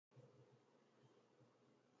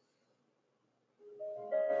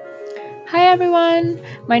Hi everyone,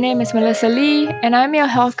 my name is Melissa Lee, and I'm your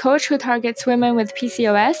health coach who targets women with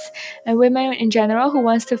PCOS and women in general who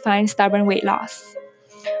wants to find stubborn weight loss.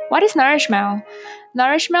 What is Nourishmel?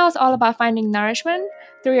 Nourishmel is all about finding nourishment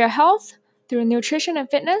through your health, through nutrition and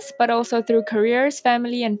fitness, but also through careers,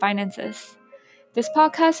 family, and finances. This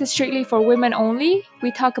podcast is strictly for women only.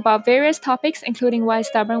 We talk about various topics, including why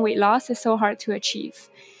stubborn weight loss is so hard to achieve.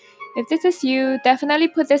 If this is you, definitely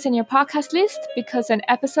put this in your podcast list because an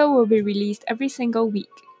episode will be released every single week.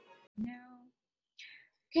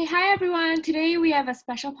 Okay, hi everyone. Today we have a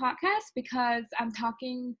special podcast because I'm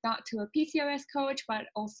talking not to a PCOS coach, but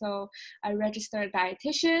also a registered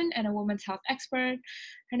dietitian and a women's health expert.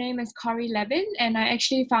 Her name is Corey Levin, and I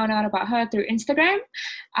actually found out about her through Instagram.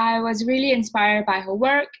 I was really inspired by her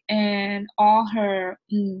work and all her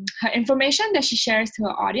information that she shares to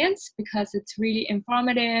her audience because it's really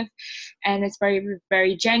informative and it's very,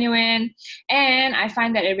 very genuine. And I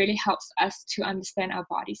find that it really helps us to understand our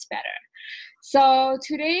bodies better. So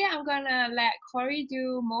today I'm gonna let Corey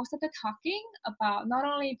do most of the talking about not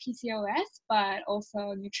only PCOS, but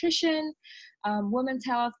also nutrition, women's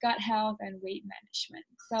health, gut health, and weight management.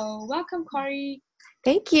 So welcome, Corey.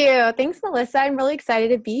 Thank you. Thanks, Melissa. I'm really excited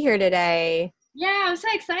to be here today. Yeah, I'm so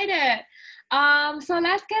excited. So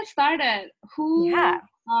let's get started. Who are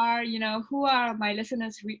my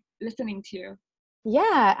listeners listening to?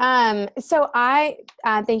 Yeah. So I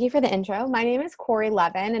thank you for the intro. My name is Corey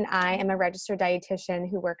Levin, and I am a registered dietitian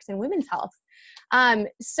who works in women's health.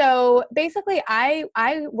 So basically, I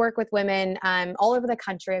work with women all over the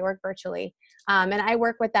country. I work virtually, and I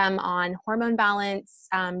work with them on hormone balance,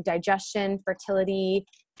 digestion, fertility,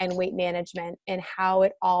 and weight management, and how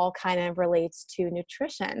it all kind of relates to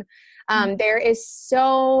nutrition. There is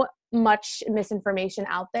so much misinformation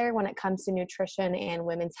out there when it comes to nutrition and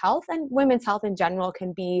women's health in general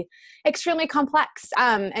can be extremely complex.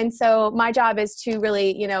 And so my job is to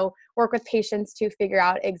really, work with patients to figure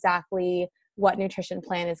out exactly what nutrition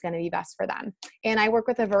plan is going to be best for them. And I work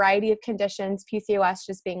with a variety of conditions, PCOS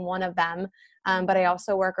just being one of them. But I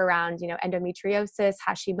also work around, endometriosis,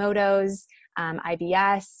 Hashimoto's,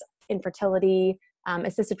 IBS, infertility,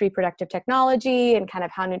 assisted reproductive technology, and kind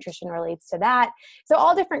of how nutrition relates to that. So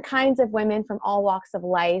all different kinds of women from all walks of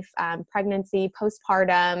life, pregnancy,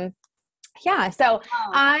 postpartum. Yeah. So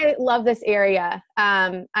I love this area.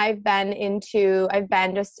 I've been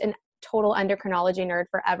just an total endocrinology nerd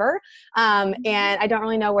forever. And I don't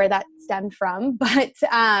really know where that stemmed from, but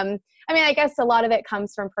I guess a lot of it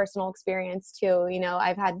comes from personal experience too.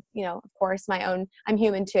 I've had, of course, I'm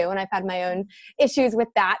human too, and I've had my own issues with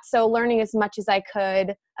that. So learning as much as I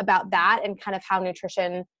could about that and kind of how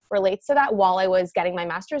nutrition relates to that while I was getting my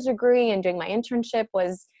master's degree and doing my internship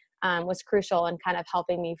was crucial in kind of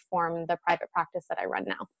helping me form the private practice that I run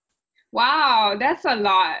now. Wow, that's a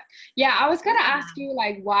lot. Yeah, I was gonna ask you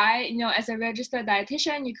why, as a registered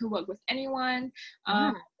dietitian, you could work with anyone.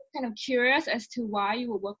 I'm kind of curious as to why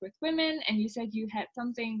you would work with women, and you said you had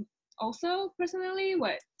something also personally.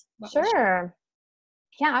 What Sure.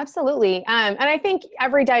 Yeah, absolutely. And I think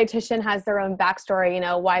every dietitian has their own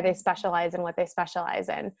backstory, why they specialize in what they specialize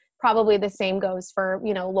in. Probably the same goes for,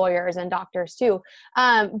 lawyers and doctors too.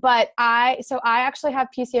 But I actually have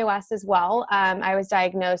PCOS as well. I was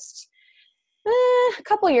diagnosed a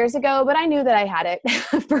couple years ago, but I knew that I had it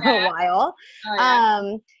for a while.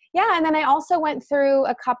 And then I also went through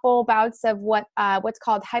a couple bouts of what's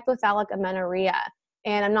called hypothalamic amenorrhea.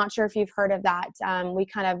 And I'm not sure if you've heard of that. We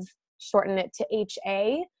kind of shorten it to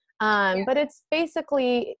HA. But it's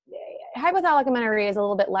basically, hypothalamic amenorrhea is a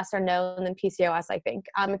little bit lesser known than PCOS, I think.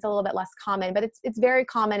 It's a little bit less common, but it's very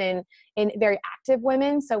common in very active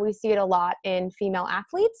women. So we see it a lot in female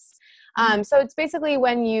athletes. So it's basically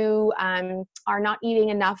when you are not eating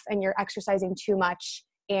enough and you're exercising too much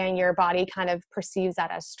and your body kind of perceives that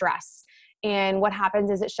as stress. And what happens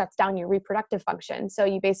is it shuts down your reproductive function. So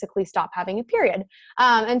you basically stop having a period.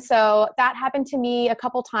 And so that happened to me a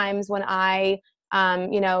couple times when I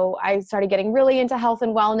started getting really into health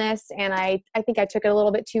and wellness, and I think I took it a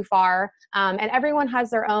little bit too far. And everyone has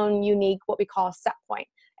their own unique, what we call a set point.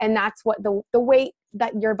 And that's what the weight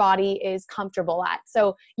that your body is comfortable at.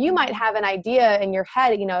 So you might have an idea in your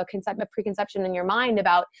head, a preconception in your mind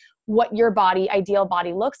about what your ideal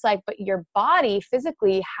body looks like, but your body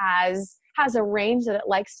physically has a range that it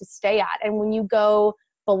likes to stay at. And when you go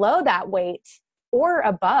below that weight or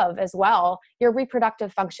above as well, your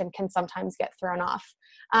reproductive function can sometimes get thrown off.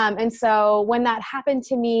 And so when that happened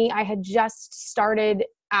to me, I had just started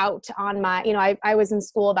out on my, I was in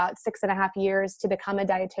school about 6.5 years to become a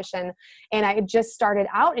dietitian. And I had just started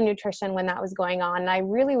out in nutrition when that was going on. And I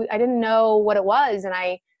didn't know what it was. And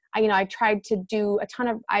I I tried to do a ton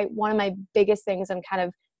of, one of my biggest things and kind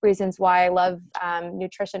of reasons why I love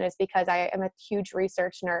nutrition is because I am a huge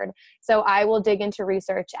research nerd. So I will dig into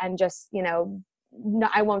research and just, no,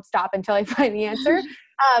 I won't stop until I find the answer.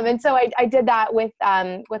 And so I did that with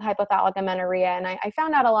hypothalamic amenorrhea, and I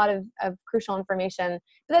found out a lot of crucial information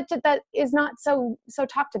that is not so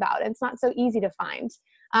talked about. It's not so easy to find.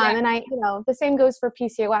 Yeah. And the same goes for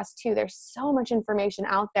PCOS too. There's so much information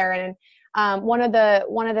out there. And one of the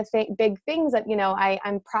big things that,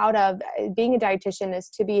 I'm proud of being a dietitian is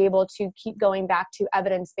to be able to keep going back to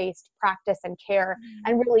evidence-based practice and care,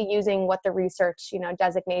 and really using what the research,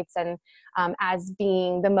 designates and as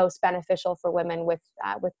being the most beneficial for women with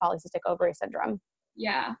polycystic ovary syndrome.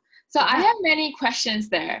 Yeah. So I have many questions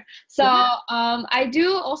there. So I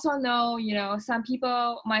do also know, some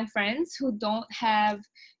people, my friends who don't have,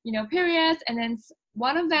 periods, and then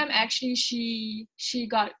one of them actually, she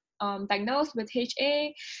got diagnosed with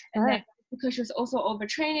HA, and then because she was also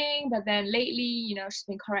overtraining, but then lately, she's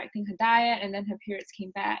been correcting her diet, and then her periods came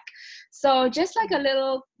back. So just like a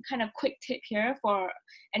little kind of quick tip here for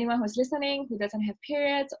anyone who's listening who doesn't have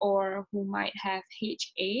periods or who might have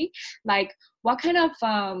HA, like what kind of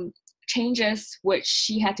changes would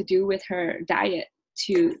she have to do with her diet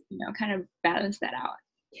to, kind of balance that out?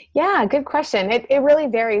 Yeah, good question. It really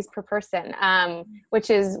varies per person, which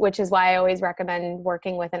is why I always recommend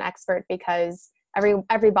working with an expert, because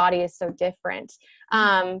every body is so different.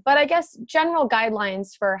 But I guess general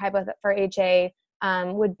guidelines for HA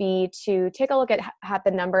would be to take a look at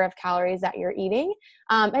the number of calories that you're eating,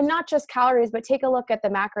 and not just calories, but take a look at the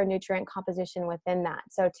macronutrient composition within that.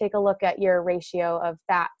 So take a look at your ratio of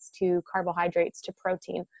fats to carbohydrates to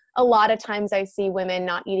protein. A lot of times I see women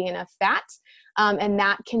not eating enough fat, and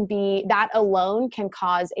that alone can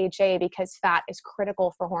cause HA, because fat is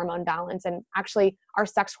critical for hormone balance. And actually our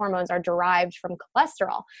sex hormones are derived from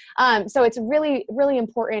cholesterol. So it's really, really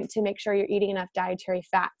important to make sure you're eating enough dietary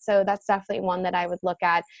fat. So that's definitely one that I would look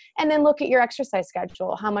at. And then look at your exercise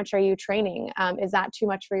schedule. How much are you training? Is that too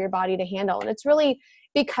much for your body to handle? And it's really,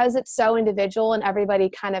 because it's so individual and everybody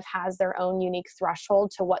kind of has their own unique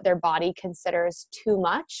threshold to what their body considers too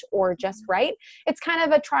much or just right. It's kind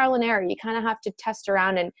of a trial and error. You kind of have to test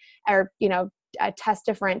around test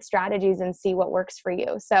different strategies and see what works for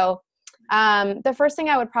you. So the first thing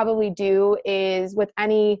I would probably do is with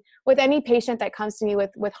any patient that comes to me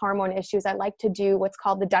with hormone issues, I like to do what's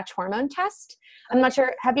called the Dutch hormone test. I'm not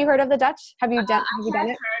sure. Have you heard of the Dutch? Have you done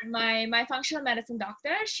it? Heard my functional medicine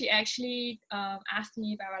doctor. She actually asked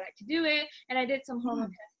me if I would like to do it, and I did some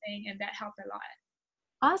hormone testing, and that helped a lot.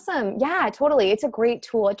 Awesome. Yeah, totally. It's a great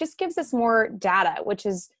tool. It just gives us more data,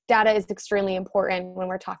 data is extremely important when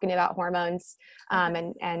we're talking about hormones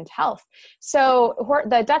and health. So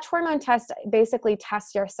the Dutch hormone test basically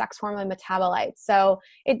tests your sex hormone metabolites. So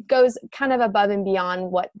it goes kind of above and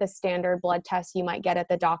beyond what the standard blood test you might get at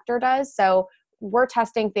the doctor does. So we're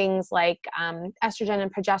testing things like estrogen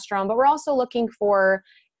and progesterone, but we're also looking to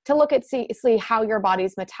see how your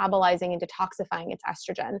body's metabolizing and detoxifying its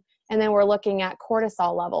estrogen. And then we're looking at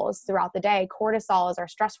cortisol levels throughout the day. Cortisol is our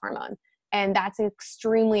stress hormone. And that's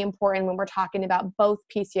extremely important when we're talking about both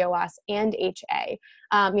PCOS and HA.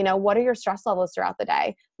 What are your stress levels throughout the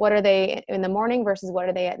day? What are they in the morning versus what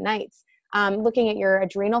are they at nights? Looking at your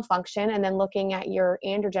adrenal function, and then looking at your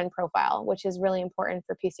androgen profile, which is really important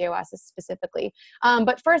for PCOS specifically.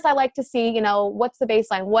 But first I like to see, what's the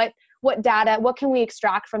baseline? What data, what can we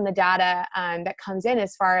extract from the data that comes in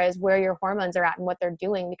as far as where your hormones are at and what they're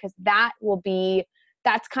doing, because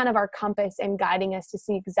that's kind of our compass in guiding us to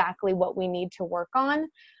see exactly what we need to work on.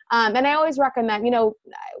 And I always recommend,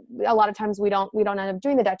 a lot of times we don't end up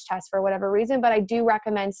doing the Dutch test for whatever reason, but I do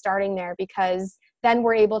recommend starting there, because then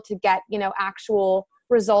we're able to get, actual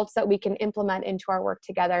results that we can implement into our work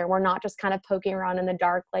together. We're not just kind of poking around in the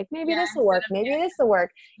dark, like maybe this will work, maybe this will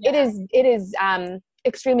work. Yeah. It is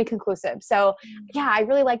extremely conclusive. So yeah,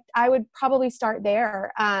 I would probably start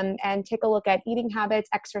there and take a look at eating habits,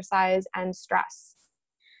 exercise, and stress.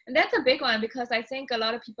 And that's a big one, because I think a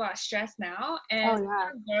lot of people are stressed now, and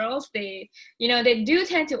girls, they do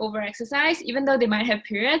tend to over-exercise, even though they might have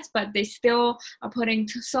periods, but they still are putting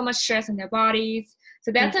so much stress on their bodies.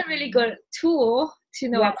 So that's a really good tool to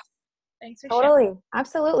know about. Thanks for sharing.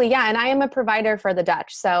 Absolutely. Yeah. And I am a provider for the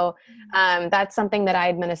Dutch. So that's something that I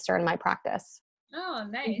administer in my practice. Oh,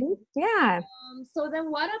 nice. Yeah. So then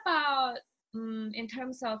what about in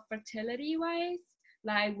terms of fertility wise?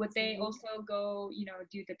 Like, would they also go,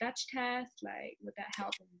 do the Dutch test? Like, would that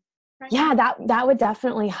help? Yeah, that would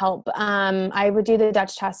definitely help. I would do the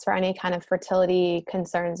Dutch test for any kind of fertility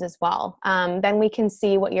concerns as well. Then we can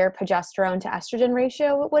see what your progesterone to estrogen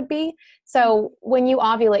ratio would be. So when you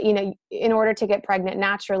ovulate, in order to get pregnant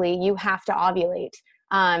naturally, you have to ovulate,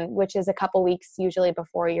 which is a couple weeks usually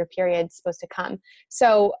before your period's supposed to come.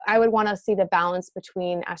 So I would want to see the balance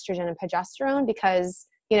between estrogen and progesterone because,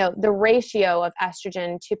 the ratio of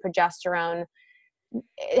estrogen to progesterone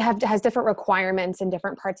has different requirements in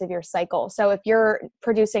different parts of your cycle. So if you're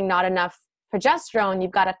producing not enough progesterone,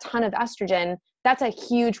 you've got a ton of estrogen, that's a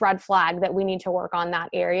huge red flag that we need to work on that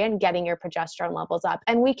area and getting your progesterone levels up.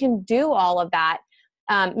 And we can do all of that,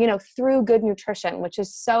 through good nutrition, which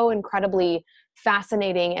is so incredibly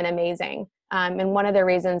fascinating and amazing. And one of the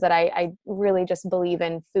reasons that I really just believe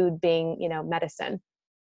in food being, medicine.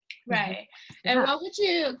 Right. And Yeah. what would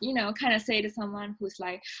you, kind of say to someone who's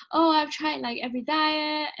like, oh, I've tried like every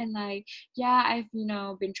diet and like, yeah, I've,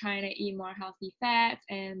 been trying to eat more healthy fats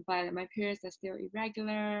but my periods are still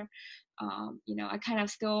irregular. I kind of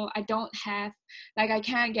still, I don't have, like, I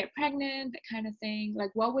can't get pregnant, that kind of thing.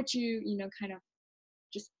 Like, what would you, kind of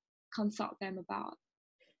just consult them about?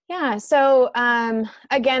 Yeah. So,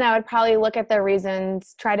 again, I would probably look at the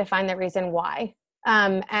reasons, try to find the reason why,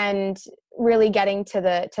 and really getting to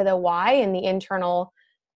the why and the internal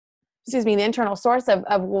source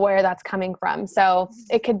of where that's coming from. So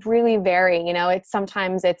it could really vary,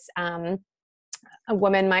 sometimes a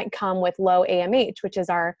woman might come with low AMH, which is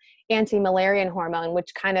our anti-Müllerian hormone,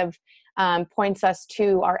 which kind of points us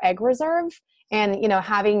to our egg reserve. And,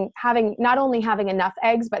 having not only having enough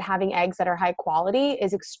eggs, but having eggs that are high quality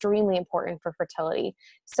is extremely important for fertility.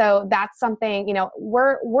 So that's something,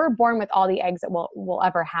 we're born with all the eggs that we'll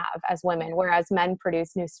ever have as women, whereas men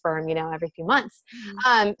produce new sperm, every few months.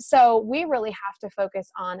 So we really have to focus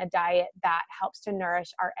on a diet that helps to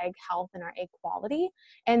nourish our egg health and our egg quality.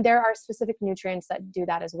 And there are specific nutrients that do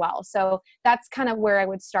that as well. So that's kind of where I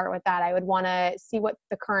would start with that. I would want to see what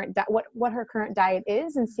the current, what her current diet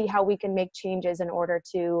is and see how we can make changes in order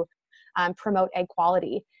to promote egg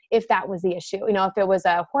quality. If that was the issue, if it was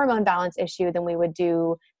a hormone balance issue, then we would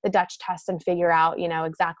do the Dutch test and figure out,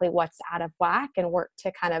 exactly what's out of whack and work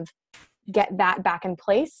to kind of get that back in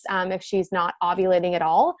place. If she's not ovulating at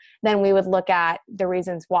all, then we would look at the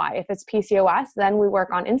reasons why. If it's PCOS, then we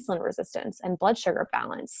work on insulin resistance and blood sugar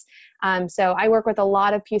balance. So I work with a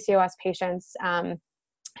lot of PCOS patients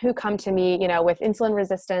who come to me, with insulin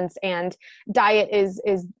resistance, and diet is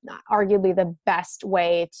arguably the best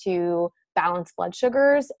way to balance blood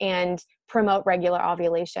sugars and promote regular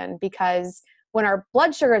ovulation, because when our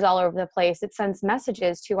blood sugar is all over the place, it sends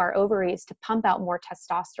messages to our ovaries to pump out more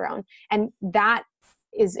testosterone. And that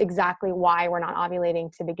is exactly why we're not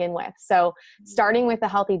ovulating to begin with. So starting with a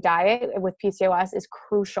healthy diet with PCOS is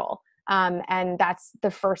crucial. And that's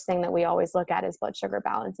the first thing that we always look at is blood sugar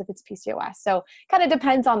balance if it's PCOS. So kind of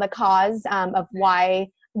depends on the cause of why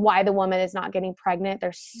the woman is not getting pregnant.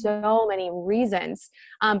 There's so many reasons.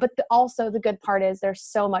 But also the good part is there's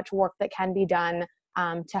so much work that can be done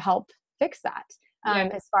to help fix that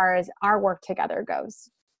as far as our work together goes.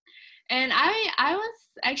 And I was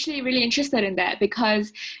actually really interested in that,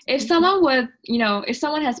 because if someone if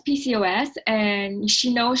someone has PCOS and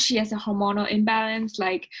she knows she has a hormonal imbalance,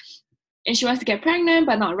 and she wants to get pregnant,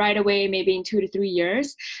 but not right away, maybe in 2 to 3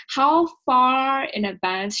 years, how far in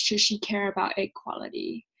advance should she care about egg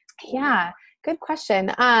quality? Yeah, good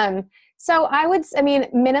question. So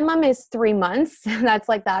minimum is 3 months. That's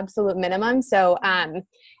like the absolute minimum. So,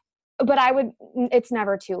 but it's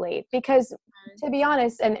never too late, because to be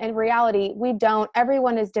honest, and in reality,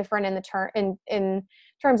 everyone is different in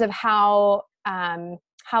terms of how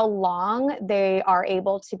long they are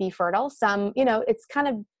able to be fertile. Some, it's kind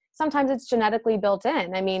of, sometimes it's genetically built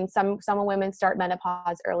in. I mean, some women start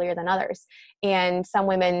menopause earlier than others, and some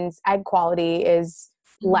women's egg quality is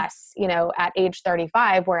less, at age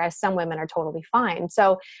 35, whereas some women are totally fine.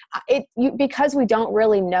 So because we don't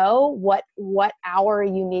really know what our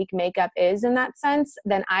unique makeup is in that sense,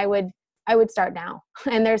 then I would start now.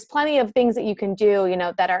 And there's plenty of things that you can do,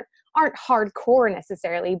 that aren't hardcore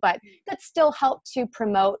necessarily, but that still help to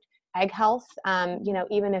promote egg health,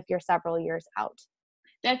 even if you're several years out.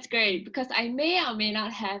 That's great, because I may or may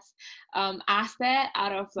not have asked that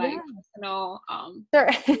out of personal.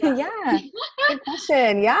 Sure. Yeah. Good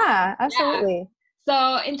question. Yeah, absolutely.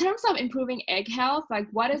 Yeah. So in terms of improving egg health,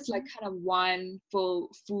 what is kind of one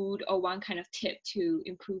full food or one kind of tip to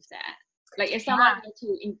improve that? If someone were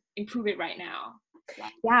to improve it right now.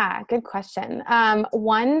 Yeah, good question.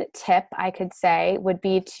 One tip I could say would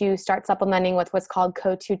be to start supplementing with what's called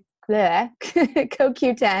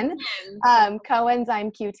CoQ10,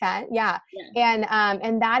 coenzyme Q10. Yeah.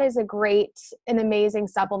 And that is an amazing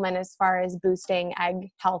supplement as far as boosting egg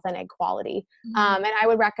health and egg quality. And I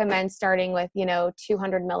would recommend starting with,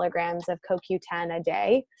 200 milligrams of CoQ10 a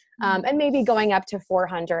day, and maybe going up to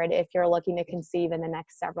 400 if you're looking to conceive in the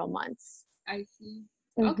next several months. I see.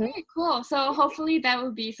 Okay, cool. So hopefully that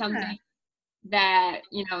would be something that,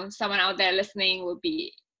 someone out there listening would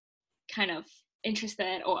be kind of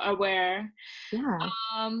interested or aware. Yeah.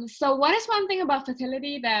 So what is one thing about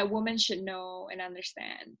fertility that women should know and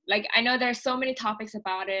understand? Like, I know there's so many topics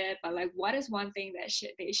about it, but like, what is one thing that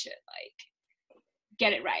they should like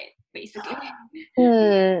get it right, basically?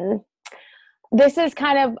 This is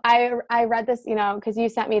kind of, I read this, because you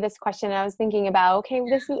sent me this question and I was thinking about, okay,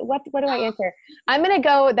 what do I answer? I'm going to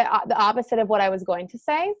go the opposite of what I was going to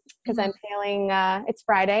say, because I'm feeling, it's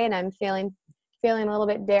Friday and I'm feeling a little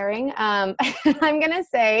bit daring. I'm going to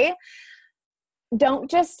say, don't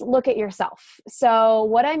just look at yourself. So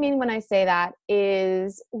what I mean when I say that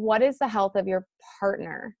is, what is the health of your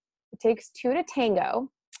partner? It takes two to tango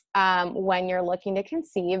when you're looking to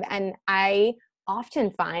conceive. And I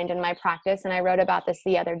often find in my practice, and I wrote about this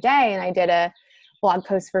the other day, and I did a blog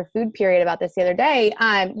post for Food Period about this the other day,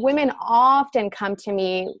 women often come to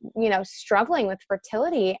me, struggling with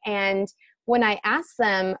fertility. And when I ask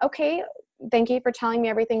them, okay, thank you for telling me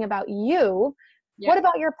everything about you. What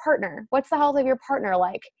about your partner? What's the health of your partner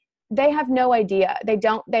like? They have no idea. They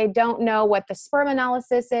don't know what the sperm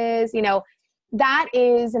analysis is. That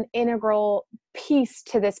is an integral piece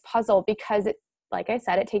to this puzzle, because like I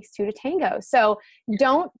said, it takes two to tango. So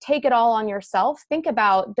don't take it all on yourself. Think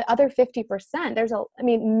about the other 50%. There's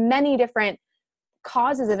many different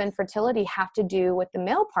causes of infertility have to do with the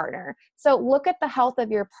male partner. So look at the health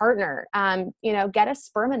of your partner. Get a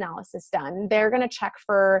sperm analysis done. They're going to check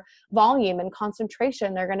for volume and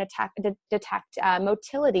concentration. They're going to detect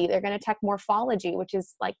motility. They're going to detect morphology, which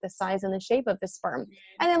is like the size and the shape of the sperm.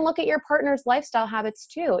 And then look at your partner's lifestyle habits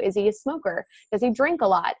too. Is he a smoker? Does he drink a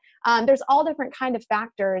lot? There's all different kind of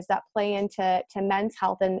factors that play into men's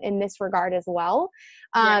health in this regard as well.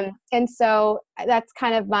 And so that's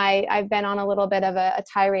kind of I've been on a little bit of a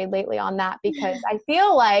tirade lately on that, because I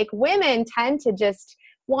feel like women tend to just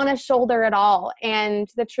want to shoulder it all. And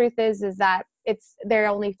the truth is that they're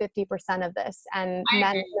only 50% of this, and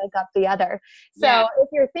men make up the other. So if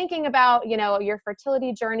you're thinking about, your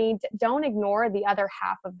fertility journey, don't ignore the other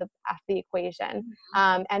half of the equation,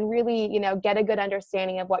 and really, get a good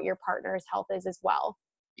understanding of what your partner's health is as well.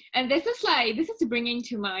 And this is bringing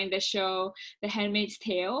to mind the show The Handmaid's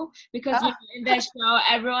Tale, because in that show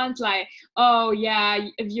everyone's like, oh yeah,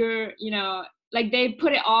 if you're, like they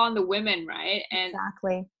put it all on the women, right? And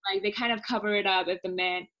exactly, like they kind of cover it up if the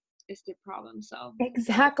man is the problem. So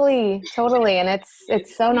exactly, totally. And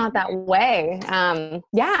it's so not that way.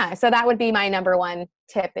 So that would be my number one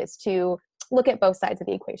tip, is to look at both sides of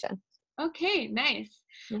the equation. Okay, nice.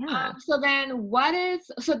 Yeah. So then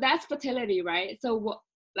so that's fertility, right? So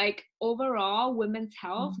like overall women's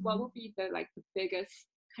health, what would be the biggest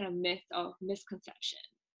kind of myth or misconception?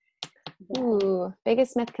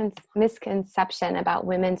 Biggest misconception about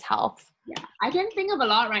women's health. Yeah, I can think of a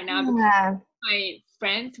lot right now, because my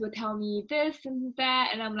friends would tell me this and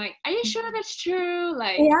that, and I'm like, are you sure that's true?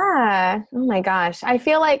 Like, yeah. Oh my gosh. I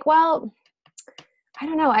feel like, well, I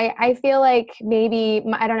don't know. I feel like maybe,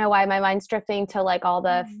 I don't know why my mind's drifting to like all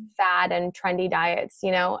the fad and trendy diets,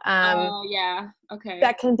 oh yeah, okay.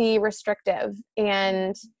 that can be restrictive,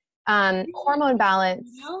 and hormone balance.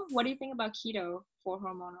 What do you think about keto for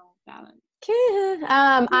hormonal balance?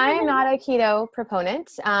 I'm not a keto proponent,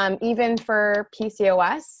 even for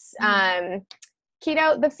PCOS.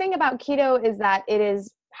 Keto, the thing about keto is that it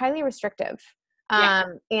is highly restrictive.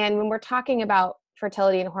 And when we're talking about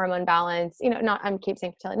fertility and hormone balance, I keep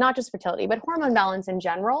saying fertility, not just fertility, but hormone balance in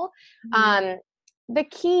general, the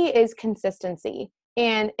key is consistency.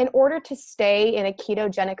 And in order to stay in a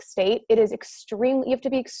ketogenic state, you have to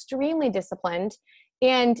be extremely disciplined.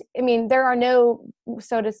 And there are no,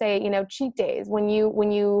 so to say, cheat days. When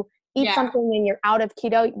you eat something and you're out of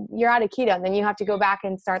keto, and then you have to go back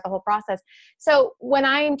and start the whole process. So when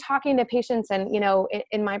I'm talking to patients and,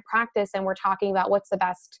 in my practice, and we're talking about what's the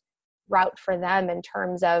best route for them in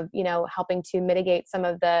terms of, helping to mitigate some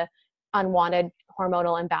of the unwanted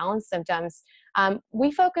hormonal imbalance symptoms,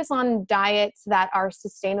 we focus on diets that are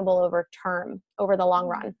sustainable over the long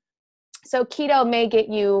run. So keto may get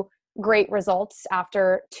you great results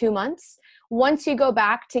after 2 months. Once you go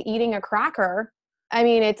back to eating a cracker,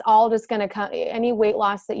 it's all just going to come, any weight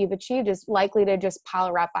loss that you've achieved is likely to just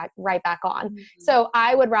pile right back on. So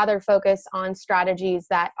I would rather focus on strategies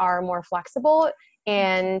that are more flexible.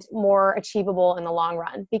 and more achievable in the long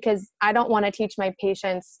run, because I don't want to teach my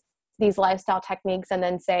patients these lifestyle techniques and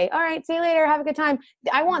then say, all right, see you later, have a good time.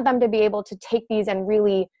 I want them to be able to take these and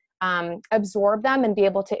really absorb them and be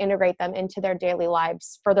able to integrate them into their daily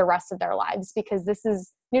lives for the rest of their lives, because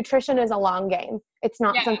nutrition is a long game. It's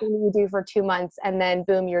not something you do for 2 months and then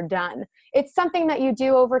boom, you're done. It's something that you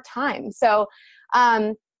do over time. So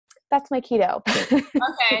that's my keto.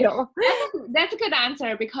 Okay, that's a good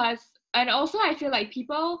answer, because, and also I feel like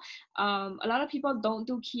people, a lot of people don't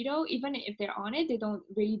do keto. Even if they're on it, they don't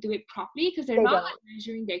really do it properly, because they're not like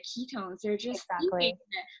measuring their ketones. They're just thinking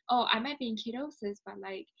that, oh, I might be in ketosis, but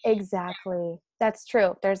like. Exactly. That's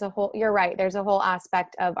true. You're right. There's a whole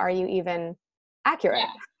aspect of, are you even accurate?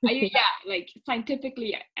 Yeah. Are you, like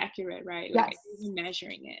scientifically accurate, right? Like, even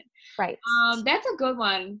measuring it. Right. That's a good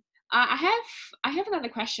one. I have another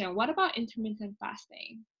question. What about intermittent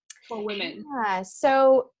fasting for women? Yeah.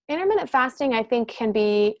 So intermittent fasting, I think, can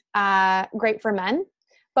be great for men,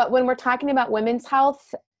 but when we're talking about women's health,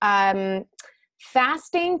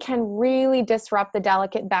 fasting can really disrupt the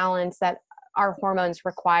delicate balance that our hormones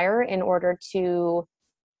require in order to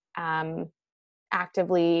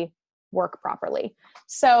actively work properly.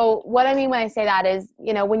 So what I mean when I say that is,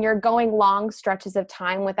 when you're going long stretches of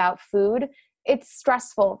time without food, it's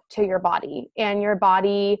stressful to your body, and your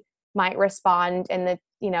body might respond in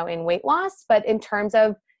weight loss, but in terms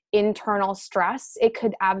of internal stress, it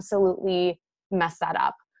could absolutely mess that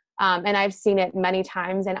up. And I've seen it many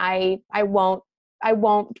times, and I won't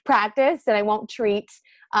practice and I won't treat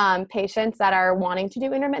patients that are wanting to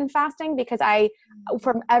do intermittent fasting, because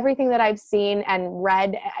from everything that I've seen and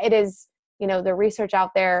read, it is, the research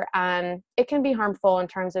out there, it can be harmful in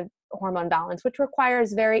terms of hormone balance, which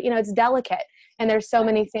requires it's delicate, and there's so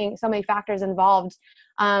many factors involved.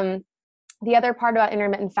 The other part about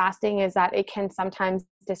intermittent fasting is that it can sometimes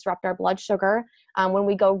disrupt our blood sugar. When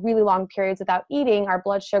we go really long periods without eating, our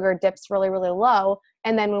blood sugar dips really, really low.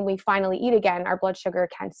 And then when we finally eat again, our blood sugar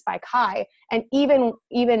can spike high. And even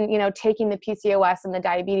taking the PCOS and the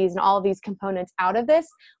diabetes and all of these components out of this,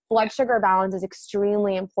 blood sugar balance is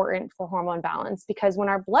extremely important for hormone balance, because when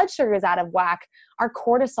our blood sugar is out of whack, our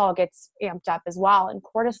cortisol gets amped up as well. And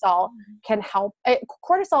cortisol can help.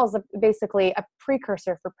 Cortisol is basically a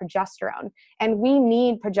precursor for progesterone. And we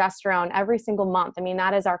need progesterone every single month. I mean,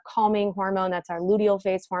 that is our calming hormone. That's our luteal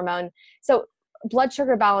phase hormone. So blood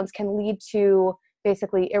sugar balance can lead to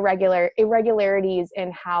basically irregularities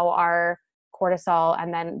in how our cortisol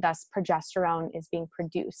and then thus progesterone is being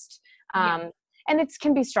produced. And it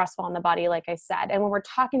can be stressful on the body, like I said. And when we're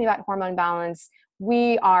talking about hormone balance,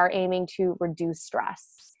 we are aiming to reduce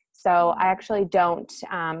stress. So I actually don't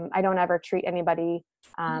ever treat anybody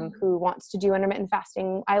who wants to do intermittent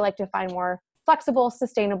fasting. I like to find more flexible,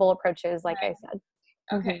 sustainable approaches, like I said.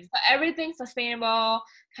 Okay. So everything's sustainable,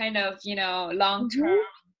 kind of, long-term.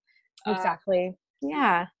 Exactly.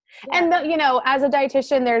 Yeah. And as a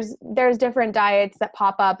dietitian, there's different diets that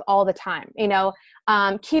pop up all the time.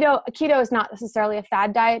 Keto is not necessarily a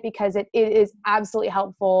fad diet, because it is absolutely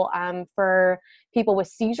helpful for people with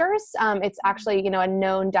seizures. It's actually, a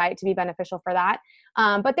known diet to be beneficial for that.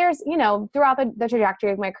 But there's, throughout the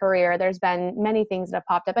trajectory of my career, there's been many things that have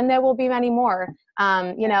popped up, and there will be many more,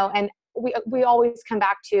 and we always come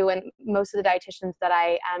back to, and most of the dietitians that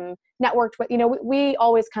I am networked with, we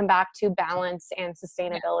always come back to balance and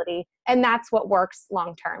sustainability. And that's what works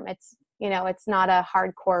long-term. It's, it's not a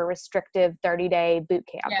hardcore restrictive 30-day boot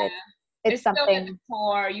camp. Yeah. It's something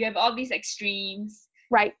for, you have all these extremes.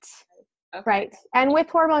 Right. Okay. Right. And with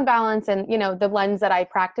hormone balance and, the lens that I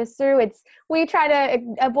practice through, we try to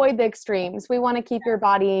avoid the extremes. We want to keep your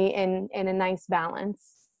body in a nice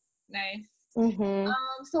balance. Nice. Mm-hmm.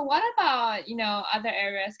 So what about, other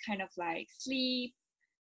areas, kind of like sleep?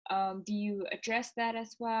 Do you address that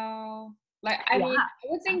as well? Like, I mean, I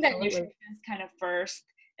would think that nutrition is kind of first,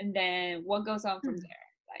 and then what goes on from there?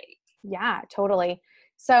 Like, yeah, totally.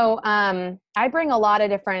 So I bring a lot of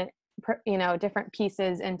different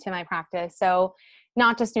pieces into my practice. So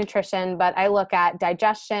not just nutrition, but I look at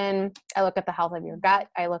digestion, I look at the health of your gut,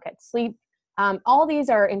 I look at sleep. All these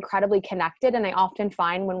are incredibly connected, and I often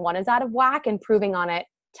find when one is out of whack, improving on it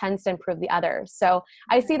tends to improve the other. So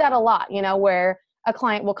I see that a lot, where a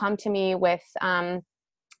client will come to me with a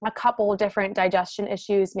couple different digestion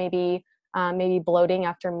issues, maybe bloating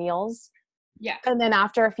after meals. Yeah. And then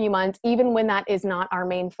after a few months, even when that is not our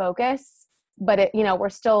main focus, but we're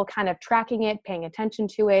still kind of tracking it, paying attention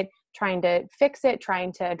to it, trying to fix it,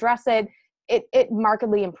 trying to address it. It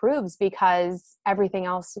markedly improves, because everything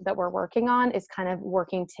else that we're working on is kind of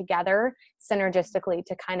working together synergistically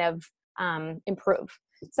to kind of improve.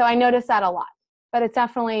 So I notice that a lot. But it's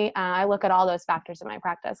definitely, I look at all those factors in my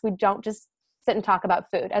practice. We don't just sit and talk about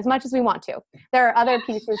food as much as we want to. There are other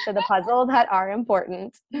pieces to the puzzle that are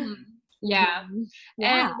important. Mhm. Yeah.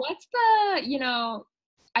 Yeah. And what's the,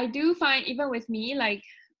 I do find even with me, like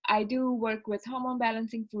I do work with hormone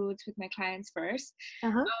balancing foods with my clients first.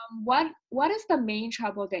 Uh-huh. What is the main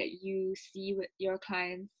trouble that you see with your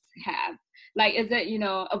clients have? Like, is it,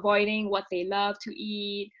 avoiding what they love to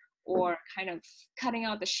eat, or kind of cutting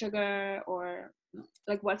out the sugar, or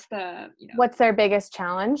like what's the, What's their biggest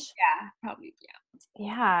challenge? yeah, probably,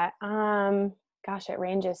 yeah. Yeah. Gosh, it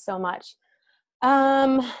ranges so much.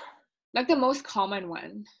 Um, Like the most common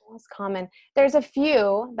one. Most common. There's a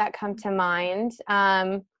few that come to mind.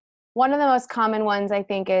 One of the most common ones I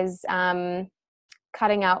think is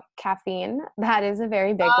cutting out caffeine. That is a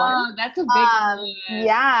very big one. Oh, that's a big one.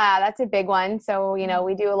 Yeah, that's a big one. So,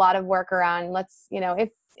 we do a lot of work around,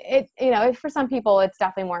 if for some people it's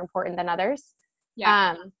definitely more important than others.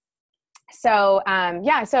 Yeah. So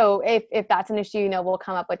if that's an issue, we'll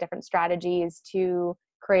come up with different strategies to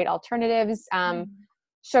create alternatives.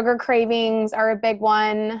 Sugar cravings are a big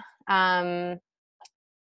one.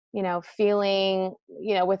 Feeling,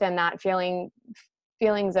 within that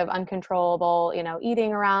feelings of uncontrollable,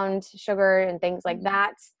 eating around sugar and things like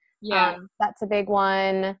that. Yeah. That's a big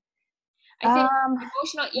one. I think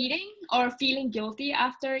emotional eating or feeling guilty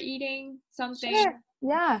after eating something. Sure.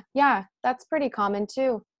 Yeah. That's pretty common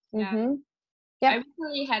too. Yeah. Mm-hmm. Yep. I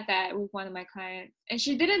recently had that with one of my clients, and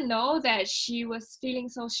she didn't know that she was feeling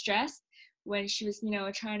so stressed when she was,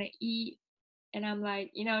 trying to eat. And I'm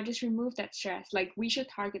like, just remove that stress. Like, we should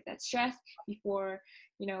target that stress before,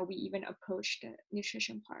 we even approach the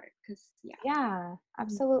nutrition part. Because, Yeah,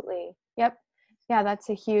 absolutely. Yep. Yeah, that's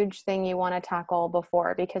a huge thing you want to tackle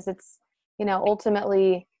before, because it's,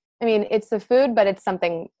 ultimately, I mean, it's the food, but it's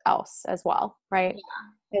something else as well, right?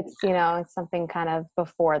 Yeah. It's, it's something kind of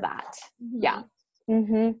before that. Mm-hmm. Yeah.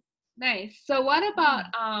 Mm-hmm. Nice. So what about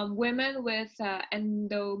women with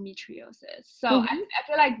endometriosis? So Mm-hmm. I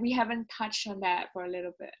feel like we haven't touched on that for a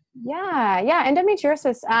little bit. Yeah.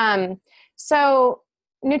 Endometriosis. So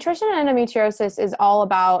nutrition and endometriosis is all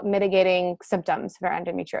about mitigating symptoms for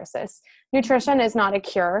endometriosis. Nutrition is not a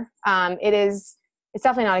cure. It's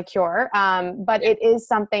definitely not a cure, but it is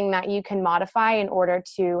something that you can modify in order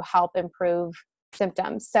to help improve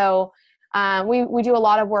symptoms. So we do a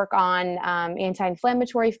lot of work on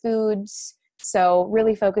anti-inflammatory foods. So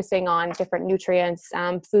really focusing on different nutrients,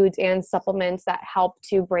 foods and supplements that help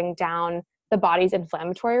to bring down the body's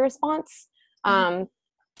inflammatory response, and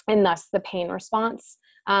thus the pain response.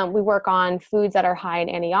 We work on foods that are high in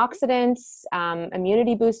antioxidants,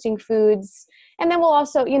 immunity boosting foods. And then we'll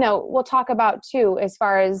also, we'll talk about too, as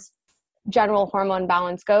far as general hormone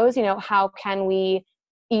balance goes, how can we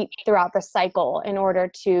eat throughout the cycle in order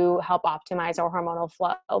to help optimize our hormonal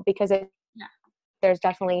flow, because there's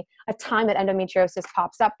definitely a time that endometriosis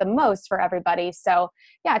pops up the most for everybody. So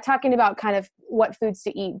yeah, talking about kind of what foods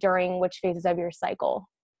to eat during which phases of your cycle.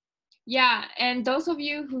 Yeah, and those of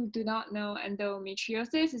you who do not know,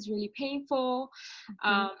 endometriosis is really painful.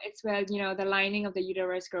 It's where, the lining of the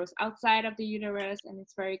uterus grows outside of the uterus, and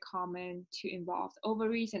it's very common to involve the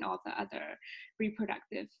ovaries and all the other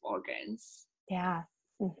reproductive organs. Yeah.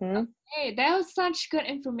 Mm-hmm. Hey, that was such good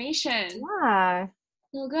information. Yeah.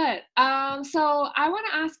 So good. So I want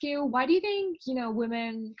to ask you, why do you think,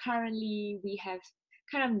 women currently, we have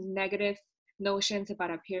kind of negative notions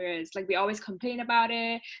about our periods? Like, we always complain about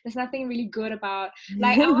it. There's nothing really good about,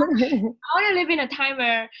 like, I want to live in a time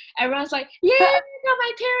where everyone's like, yeah, I got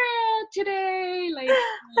my period today. Like,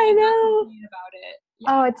 I know. About it.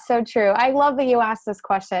 Yeah. Oh, it's so true. I love that you asked this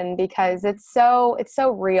question, because it's so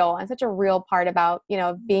real, and such a real part about,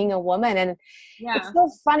 being a woman. And it's so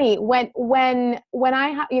funny when when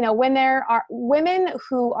there are women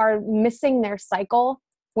who are missing their cycle,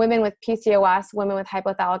 women with PCOS, women with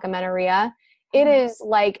hypothalamic amenorrhea, it is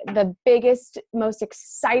like the biggest, most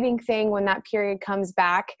exciting thing when that period comes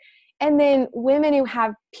back. And then women who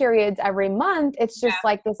have periods every month, it's just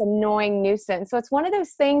like this annoying nuisance. So it's one of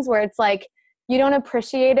those things where it's like, you don't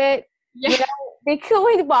appreciate it. You don't be cool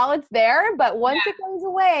while it's there, but once it goes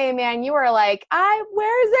away, man, you are like,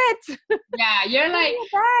 where is it? Yeah, you're like,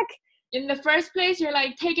 back. In the first place, you're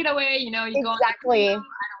like, take it away. You exactly. Go, I don't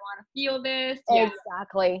want to feel this. Yeah.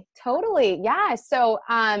 Exactly. Totally. Yeah. So,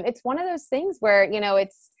 it's one of those things where,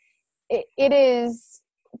 it is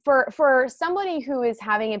for somebody who is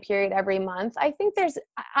having a period every month. I think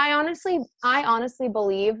I honestly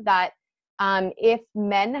believe that, if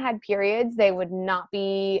men had periods, they would not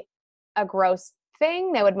be a gross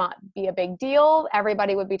thing. They would not be a big deal.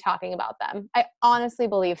 Everybody would be talking about them. I honestly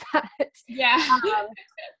believe that. Yeah.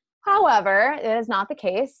 However, it is not the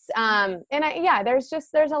case.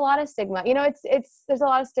 There's a lot of stigma, there's a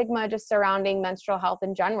lot of stigma just surrounding menstrual health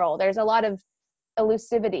in general. There's a lot of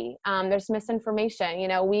elusivity. There's misinformation.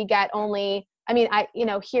 We get only,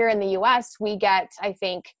 here in the US, we get, I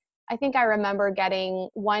think I remember getting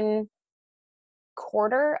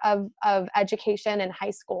 1/4 of education in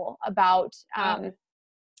high school about,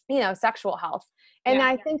 sexual health. And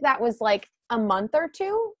I think that was like a month or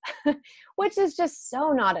two, which is just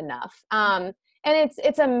so not enough. And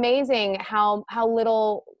it's amazing how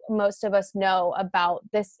little most of us know about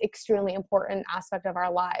this extremely important aspect of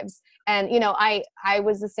our lives. And, I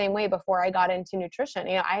was the same way before I got into nutrition.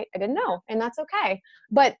 I didn't know, and that's okay.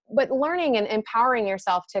 But learning and empowering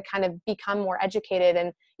yourself to kind of become more educated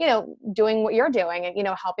and, doing what you're doing and,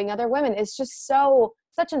 helping other women is just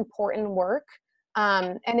such important work.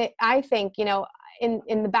 I think,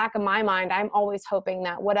 in the back of my mind, I'm always hoping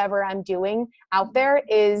that whatever I'm doing out there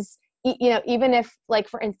is, even if, like,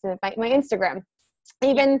 for instance, my Instagram,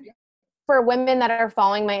 even for women that are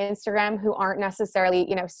following my Instagram who aren't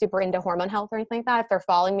necessarily, super into hormone health or anything like that, if they're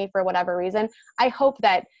following me for whatever reason, I hope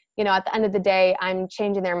that, at the end of the day, I'm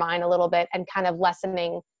changing their mind a little bit and kind of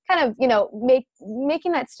lessening,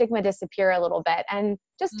 making that stigma disappear a little bit, and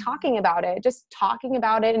just talking about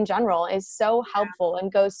it in general is so helpful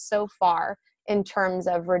and goes so far in terms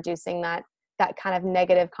of reducing that kind of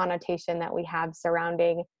negative connotation that we have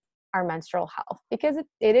surrounding our menstrual health, because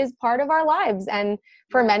it is part of our lives. And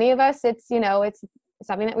for many of us, it's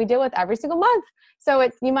something that we deal with every single month. So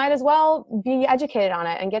you might as well be educated on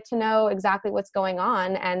it and get to know exactly what's going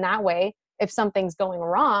on. And that way, if something's going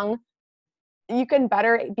wrong, you can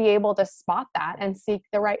better be able to spot that and seek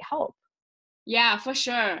the right help. Yeah, for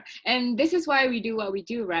sure. And this is why we do what we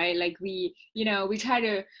do, right? Like we're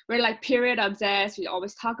like period obsessed. We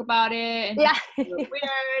always talk about it and it's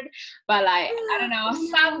weird. But like, I don't know,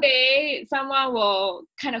 someday someone will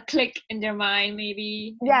kind of click in their mind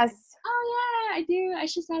maybe. Yes. Oh yeah, I do. I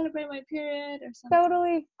should celebrate my period or something.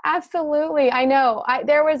 Totally. Absolutely. I know.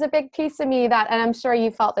 There was a big piece of me that, and I'm sure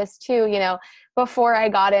you felt this too, before I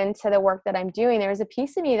got into the work that I'm doing, there was a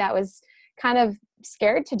piece of me that was kind of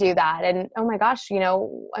scared to do that. And oh my gosh,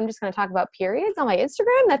 I'm just going to talk about periods on my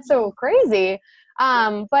Instagram. That's so crazy.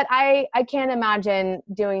 But I can't imagine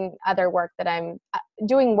doing other work that I'm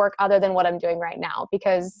doing work other than what I'm doing right now,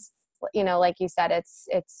 because, like you said, it's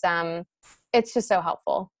just so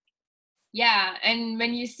helpful. Yeah. And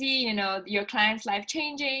when you see, your client's life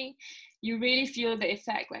changing, you really feel the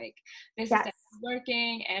effect, like this is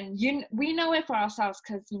working, and we know it for ourselves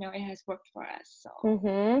because it has worked for us. So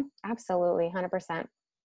absolutely, 100%.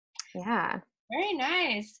 Yeah, very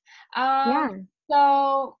nice. Yeah.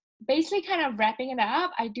 So basically, kind of wrapping it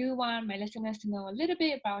up, I do want my listeners to know a little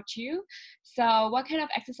bit about you. So what kind of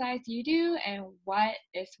exercise do you do, and what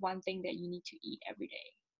is one thing that you need to eat every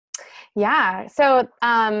day? Yeah. So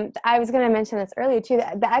I was going to mention this earlier too.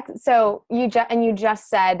 So you just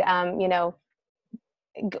said,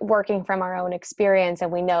 working from our own experience,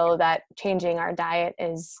 and we know that changing our diet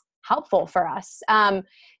is helpful for us.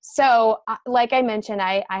 So like I mentioned,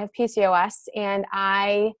 I have PCOS, and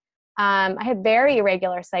I had very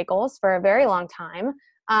irregular cycles for a very long time.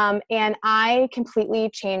 And I completely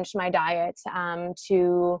changed my diet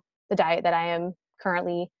to the diet that I am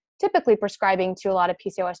currently typically prescribing to a lot of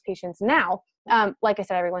PCOS patients now. Like I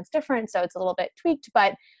said, everyone's different, so it's a little bit tweaked,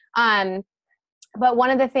 but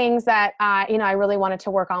one of the things that, I really wanted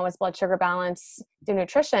to work on was blood sugar balance through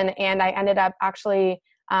nutrition. And I ended up actually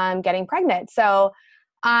getting pregnant. So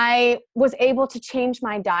I was able to change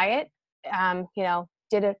my diet,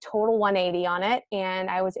 did a total 180 on it. And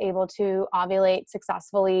I was able to ovulate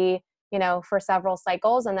successfully, for several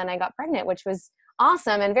cycles. And then I got pregnant, which was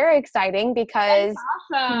awesome and very exciting because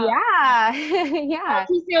awesome. Yeah.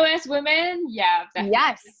 PCOS women. Yeah. Definitely.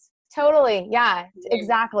 Yes. Totally. Yeah,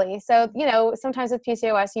 exactly. So, sometimes with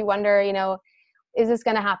PCOS, you wonder, is this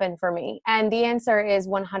going to happen for me? And the answer is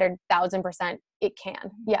 100,000% it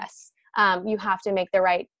can. Yes. You have to make the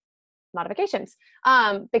right modifications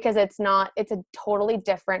because it's a totally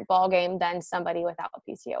different ballgame than somebody without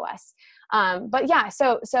PCOS. But yeah,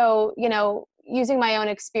 so, using my own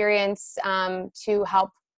experience to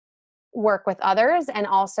help work with others, and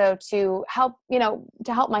also to help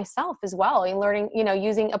myself as well, and learning,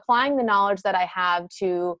 applying the knowledge that I have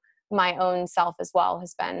to my own self as well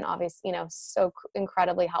has been obviously, so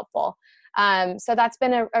incredibly helpful. So that's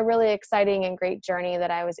been a really exciting and great journey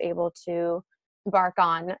that I was able to embark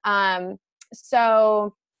on.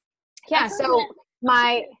 So yeah, so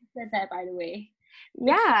my said that, by the way.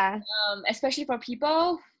 Yeah. Especially for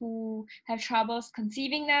people who have troubles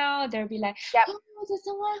conceiving now, they'll be like, Yep. oh, there's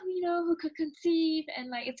someone who, who could conceive, and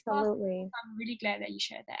like it's possible. Absolutely. I'm really glad that you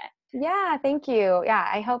shared that. Yeah, thank you. Yeah,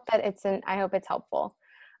 I hope that I hope it's helpful.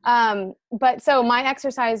 But so my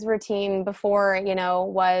exercise routine before,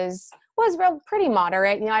 was pretty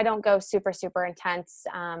moderate. I don't go super, super intense.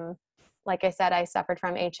 Like I said, I suffered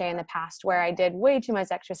from HA in the past where I did way too much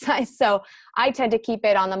exercise. So I tend to keep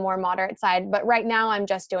it on the more moderate side. But right now I'm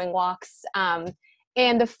just doing walks.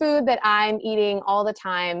 And the food that I'm eating all the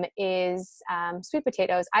time is sweet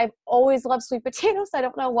potatoes. I've always loved sweet potatoes. I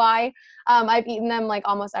don't know why. I've eaten them like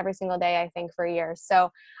almost every single day, I think, for years.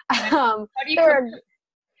 So How do you cook them?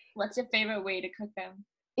 What's your favorite way to cook them?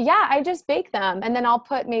 Yeah, I just bake them, and then I'll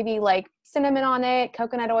put maybe like cinnamon on it,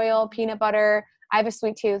 coconut oil, peanut butter. I have a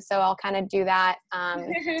sweet tooth, so I'll kind of do that.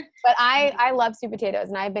 But I love sweet potatoes,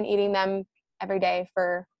 and I've been eating them every day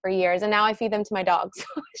for years, and now I feed them to my dog, so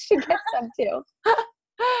she gets them too.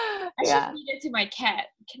 I should feed it to my cat.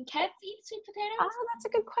 Can cats eat sweet potatoes? Oh, that's a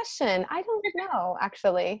good question. I don't know,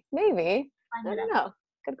 actually. Maybe. I don't know.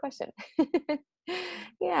 Good question.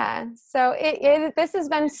 Yeah. So this has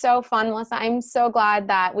been so fun, Melissa. I'm so glad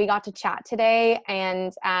that we got to chat today.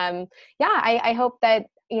 And I hope that,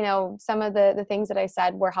 some of the things that I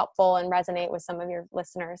said were helpful and resonate with some of your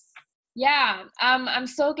listeners. Yeah. I'm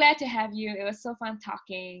so glad to have you. It was so fun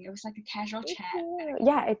talking. It was like a casual chat.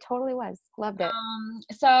 Yeah, it totally was. Loved it.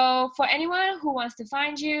 So for anyone who wants to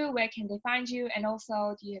find you, where can they find you? And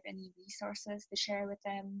also, do you have any resources to share with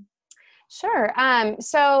them? Sure.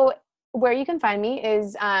 So where you can find me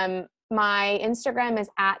is my Instagram is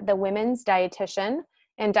at The Women's Dietitian,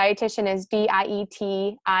 and dietitian is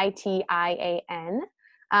DIETITIAN.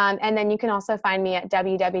 And then you can also find me at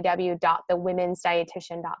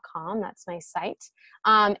www.thewomensdietitian.com. That's my site.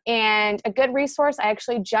 And a good resource, I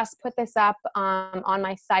actually just put this up on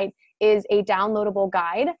my site, is a downloadable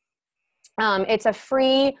guide. It's a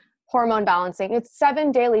free hormone balancing. It's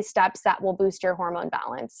 7 daily steps that will boost your hormone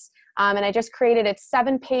balance. And I just created it,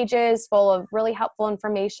 7 pages full of really helpful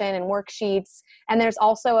information and worksheets. And there's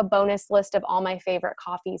also a bonus list of all my favorite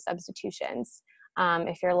coffee substitutions,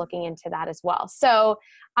 if you're looking into that as well. So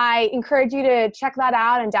I encourage you to check that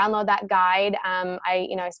out and download that guide. I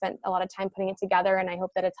spent a lot of time putting it together, and I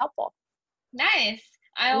hope that it's helpful. Nice.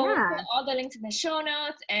 I'll put all the links in the show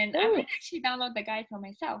notes, and I might actually download the guide for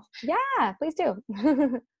myself. Yeah, please do.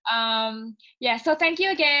 So thank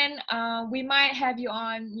you again. We might have you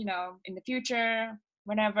on, in the future,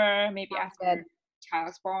 whenever, maybe after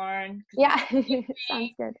child's born. Yeah,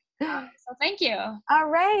 sounds good. So thank you. All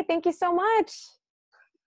right. Thank you so much.